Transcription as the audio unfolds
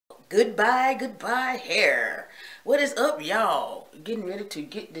Goodbye hair. What is up, y'all? Getting ready to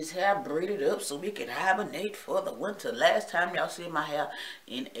get this hair braided up so we can hibernate for the winter. Last time y'all seen my hair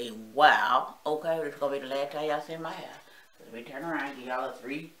in a while. Okay, it's gonna be the last time y'all seen my hair. So let me turn around, give y'all a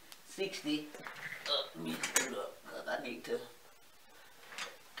 360. Let me do it up, because I need to.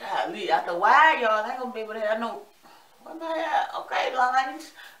 Golly, after a while, y'all, I ain't gonna be able to have no. What my hair? Okay,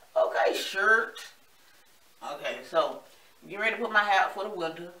 lines. Okay, shirt. Okay, so get ready to put my hair out for the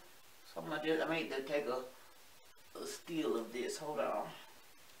winter. So I'm gonna need to take a steal of this. Hold on.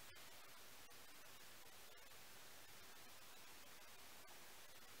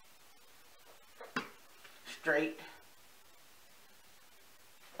 Straight.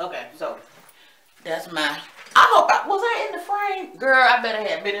 Okay, so that's my. Was I in the frame? Girl, I better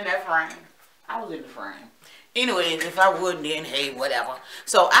have been in that frame. I was in the frame. Anyways, if I wouldn't, then hey, whatever.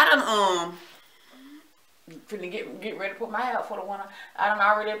 So I done finna get ready to put my hair out for the winter. I done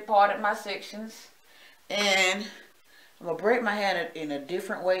already parted my sections, and I'm gonna braid my hair in a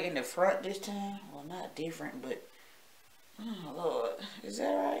different way in the front this time. Well, not different, but oh Lord, is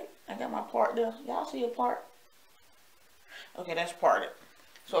that right? I got my part there. Y'all see a part? Okay, that's parted.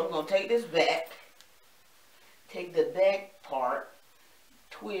 So I'm gonna take this back, take the back part,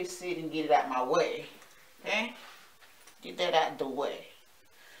 twist it, and get it out my way. Okay, get that out the way.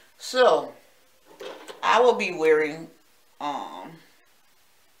 So I will be wearing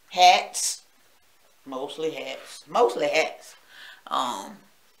hats, mostly hats. I'm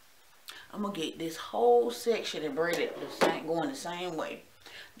gonna get this whole section and braid it going the same way.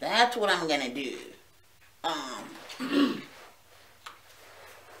 That's what I'm gonna do.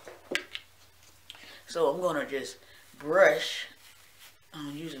 So I'm gonna just brush. I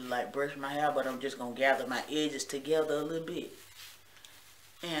don't usually like brush my hair, but I'm just gonna gather my edges together a little bit,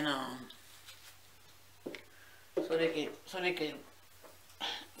 and so they can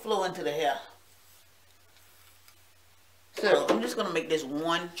flow into the hair. So I'm just gonna make this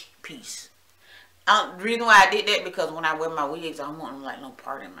one piece. The reason why I did that, because when I wear my wigs, I don't want like no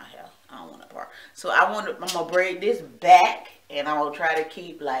part in my hair. I don't want a part. So I'm gonna braid this back, and I'm gonna try to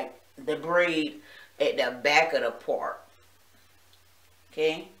keep like the braid at the back of the part.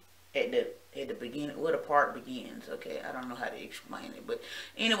 Okay, at the beginning, where the part begins. Okay, I don't know how to explain it, but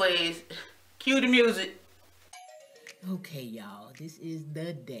anyways, cue the music. Okay, y'all, this is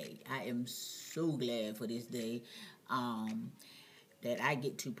the day. I am so glad for this day, that I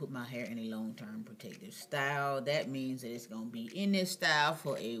get to put my hair in a long-term protective style. That means that it's gonna be in this style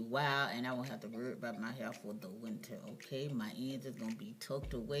for a while, and I won't have to worry about my hair for the winter. Okay, my ends is gonna be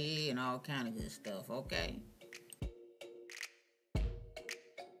tucked away and all kind of good stuff. Okay.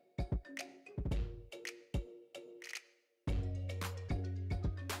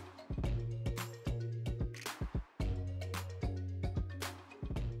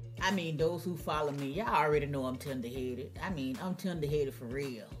 I mean, those who follow me, y'all already know I'm tender-headed. I mean, I'm tender-headed for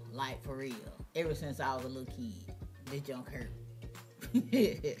real. Like, for real. Ever since I was a little kid. This junk hurt.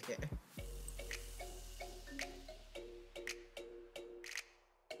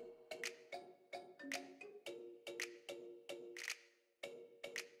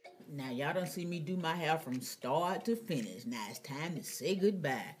 Now, y'all done see me do my hair from start to finish. Now, it's time to say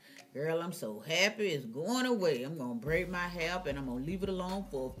goodbye. Girl, I'm so happy it's going away. I'm going to braid my hair up, and I'm going to leave it alone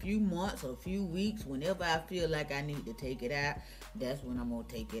for a few months or a few weeks. Whenever I feel like I need to take it out, that's when I'm going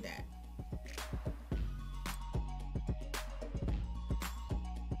to take it out.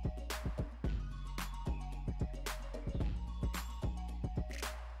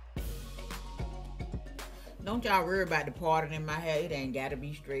 Don't y'all worry about the parting in my hair. It ain't got to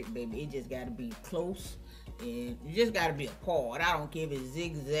be straight, baby. It just got to be close. And you just got to be a part. I don't care if it's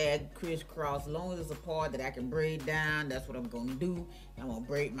zigzag, crisscross. As long as it's a part that I can braid down, that's what I'm going to do. I'm going to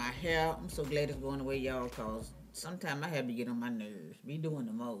braid my hair. I'm so glad it's going away, y'all, because sometimes my hair be getting on my nerves. Be doing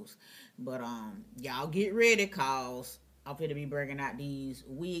the most. But y'all get ready, because I'm going to be bringing out these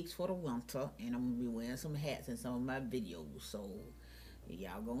wigs for the winter. And I'm going to be wearing some hats in some of my videos. So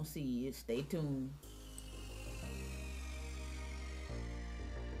y'all going to see it. Stay tuned.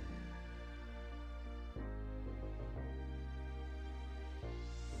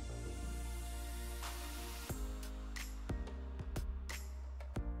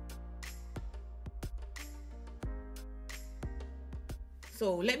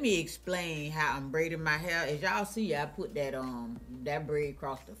 So let me explain how I'm braiding my hair. As y'all see, I put that that braid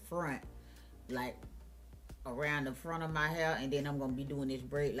across the front, like around the front of my hair, and then I'm gonna be doing this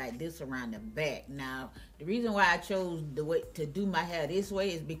braid like this around the back. Now, the reason why I chose the way to do my hair this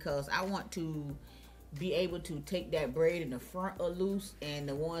way is because I want to be able to take that braid in the front loose, and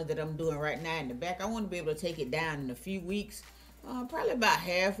the ones that I'm doing right now in the back, I want to be able to take it down in a few weeks Probably about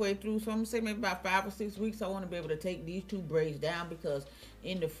halfway through, so I'm gonna say maybe about 5 or 6 weeks. I want to be able to take these two braids down, because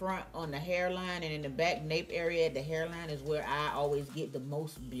in the front on the hairline and in the back nape area at the hairline is where I always get the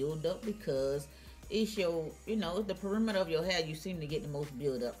most buildup, because it's your, you know, the perimeter of your hair. You seem to get the most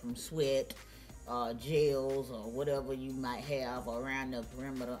buildup from sweat, gels, or whatever you might have around the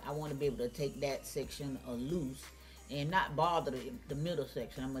perimeter. I want to be able to take that section loose and not bother the middle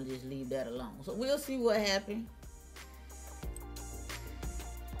section. I'm gonna just leave that alone. So we'll see what happens.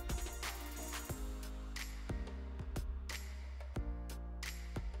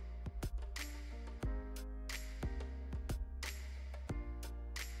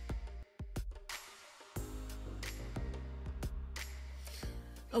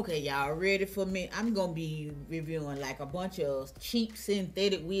 Okay, y'all ready for me? I'm gonna be reviewing like a bunch of cheap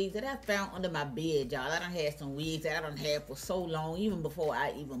synthetic wigs that I found under my bed, y'all. I done had some wigs that I done had for so long, even before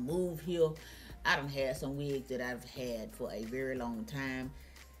I even moved here. I done had some wigs that I've had for a very long time.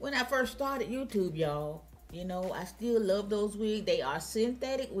 When I first started YouTube, y'all, you know, I still love those wigs. They are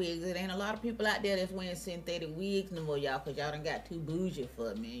synthetic wigs. It ain't a lot of people out there that's wearing synthetic wigs no more, y'all, because y'all done got too bougie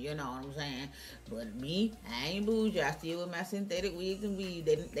for me. You know what I'm saying? But me, I ain't bougie. I still wear my synthetic wigs and weaves.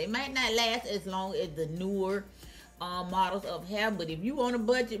 They might not last as long as the newer models of hair, but if you on a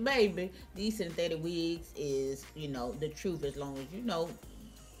budget, baby, these synthetic wigs is, you know, the truth, as long as you know,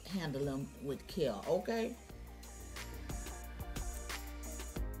 handle them with care, okay?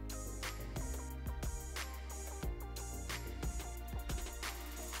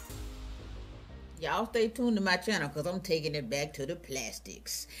 Y'all stay tuned to my channel, because I'm taking it back to the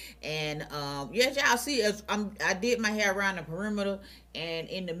plastics. And yes, y'all see, as I did my hair around the perimeter, and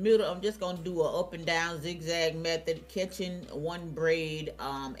in the middle I'm just gonna do a up and down zigzag method, catching one braid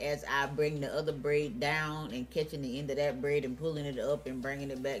as I bring the other braid down, and catching the end of that braid and pulling it up and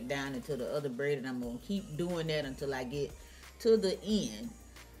bringing it back down into the other braid. And I'm gonna keep doing that until I get to the end,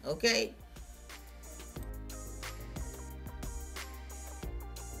 okay?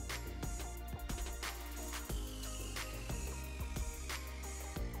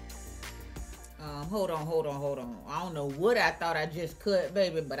 Hold on. I don't know what I thought I just cut,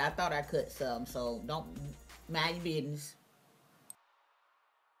 baby, but I thought I cut some, so don't mind your business.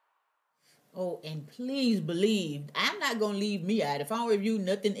 Oh, and please believe, I'm not going to leave me out. If I don't review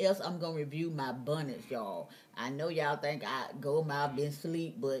nothing else, I'm going to review my bonnets, y'all. I know y'all think I go my been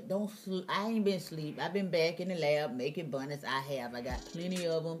sleep, but don't sleep. I ain't been sleep. I've been back in the lab making bonnets. I have. I got plenty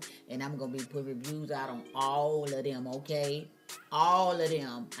of them, and I'm going to be putting reviews out on all of them, okay? All of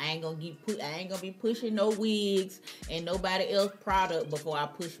them. I ain't gonna be pushing no wigs and nobody else product before I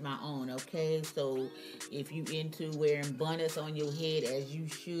push my own, okay? So if you into wearing bonnets on your head, as you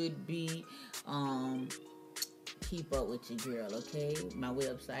should be, keep up with your girl, okay? My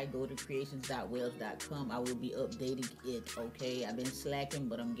website, goldencreations.webs.com. I will be updating it, okay? I've been slacking,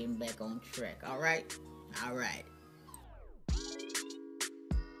 but I'm getting back on track. All right.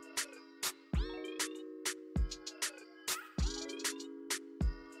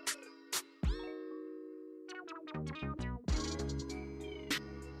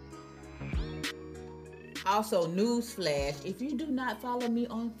 Also, newsflash, if you do not follow me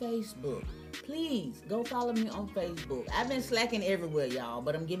on Facebook, please go follow me on Facebook. I've been slacking everywhere, y'all,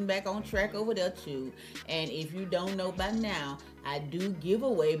 but I'm getting back on track over there too. And if you don't know by now, I do give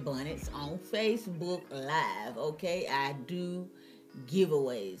away bonnets on Facebook Live, okay? I do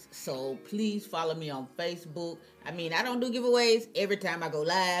giveaways, so please follow me on Facebook. I mean, I don't do giveaways every time I go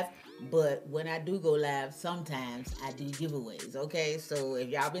live, but when I do go live, sometimes I do giveaways, okay? So if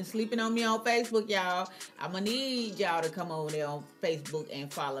y'all been sleeping on me on Facebook, y'all, I'm gonna need y'all to come over there on Facebook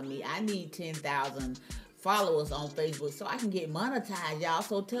and follow me. I need 10,000 followers on Facebook so I can get monetized, y'all.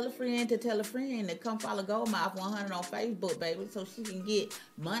 So tell a friend to come follow Goldmouth 100 on Facebook, baby, so she can get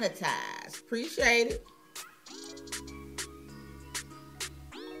monetized. Appreciate it.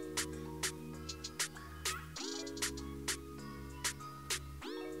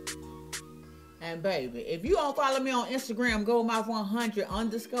 And baby, if you don't follow me on Instagram,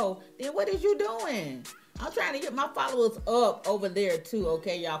 goldmouth100_, then what is you doing? I'm trying to get my followers up over there too,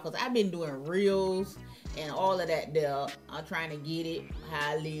 okay, y'all? Because I've been doing reels and all of that there. I'm trying to get it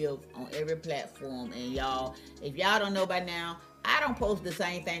how I live on every platform. And y'all, if y'all don't know by now, I don't post the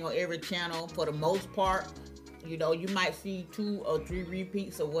same thing on every channel for the most part. You know, you might see 2 or 3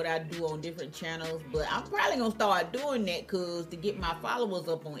 repeats of what I do on different channels, but I'm probably gonna start doing that to get my followers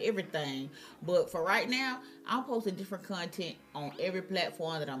up on everything. But for right now, I'm posting different content on every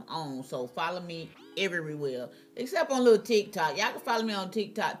platform that I'm on. So follow me everywhere, except on little TikTok. Y'all can follow me on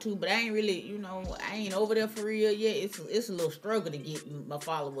TikTok too, but I ain't really, you know, I ain't over there for real yet. It's a little struggle to get my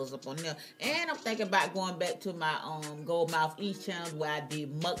followers up on there. And I'm thinking about going back to my Goldmouth East channel where I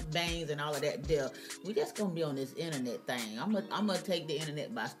did mukbangs and all of that there. We just gonna be on this internet thing. I'm gonna take the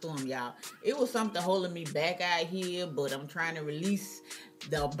internet by storm, y'all. It was something holding me back out here, but I'm trying to release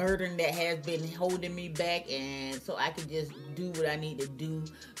the burden that has been holding me back, and so I can just do what I need to do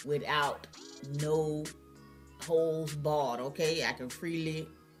without no holds barred. Okay, I can freely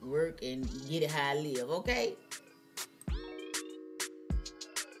work and get it how I live. Okay.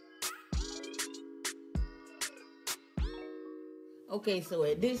 Okay, so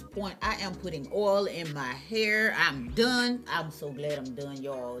at this point, I am putting oil in my hair. I'm done. I'm so glad I'm done,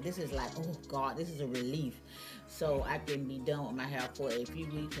 y'all. This is like, oh God, this is a relief. So I can be done with my hair for a few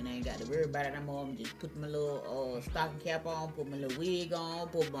weeks and I ain't got to worry about it no more. I'm just put my little stocking cap on, put my little wig on,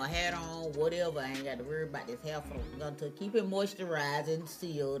 put my hat on, whatever. I ain't got to worry about this hair for to keep it moisturized and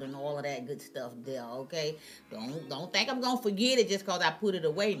sealed and all of that good stuff there, okay? Don't think I'm gonna forget it just cause I put it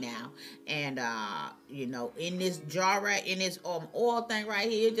away now. And you know, in this jar right in this oil thing right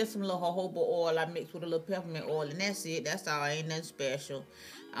here, just some little jojoba oil I mixed with a little peppermint oil, and that's it. That's all. Ain't nothing special.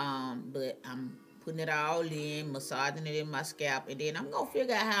 But I'm putting it all in, massaging it in my scalp, and then I'm gonna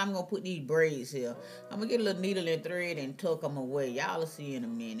figure out how I'm gonna put these braids here. I'm gonna get a little needle and thread and tuck them away. Y'all will see in a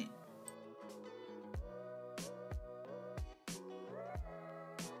minute.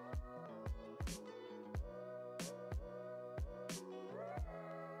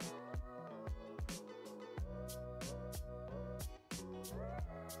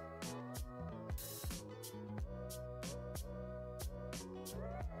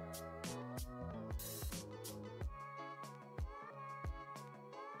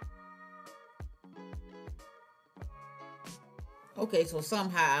 Okay, so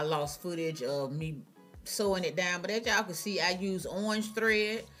somehow I lost footage of me sewing it down, but as y'all can see, I use orange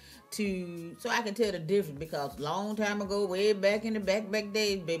thread so I can tell the difference, because long time ago, way back in the back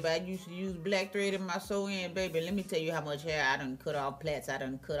days, baby, I used to use black thread in my sew-in, baby. Let me tell you how much hair I done cut off, plaits I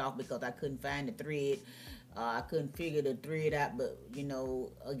done cut off because I couldn't find the thread. I couldn't figure the thread out, but you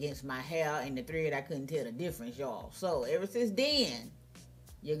know, against my hair and the thread, I couldn't tell the difference, y'all. So ever since then,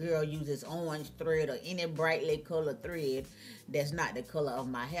 your girl uses orange thread or any brightly colored thread that's not the color of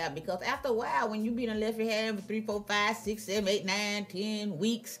my hair. Because after a while, when you be done left your hair for 3, 4, 5, 6, 7, 8, 9, 10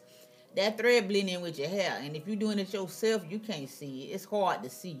 weeks, that thread blend in with your hair. And if you're doing it yourself, you can't see it. It's hard to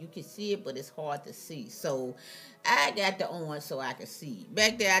see. You can see it, but it's hard to see. So I got the orange so I can see.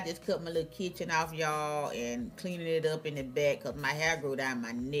 Back there, I just cut my little kitchen off, y'all, and cleaning it up in the back because my hair grow down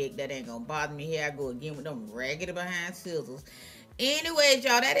my neck. That ain't going to bother me. Here I go again with them raggedy behind scissors. Anyways,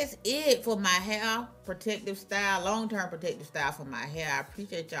 y'all, that is it for my hair protective style, long-term protective style for my hair. I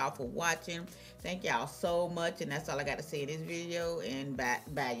appreciate y'all for watching. Thank y'all so much, and that's all I got to say in this video, and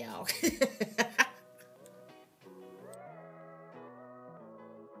bye y'all.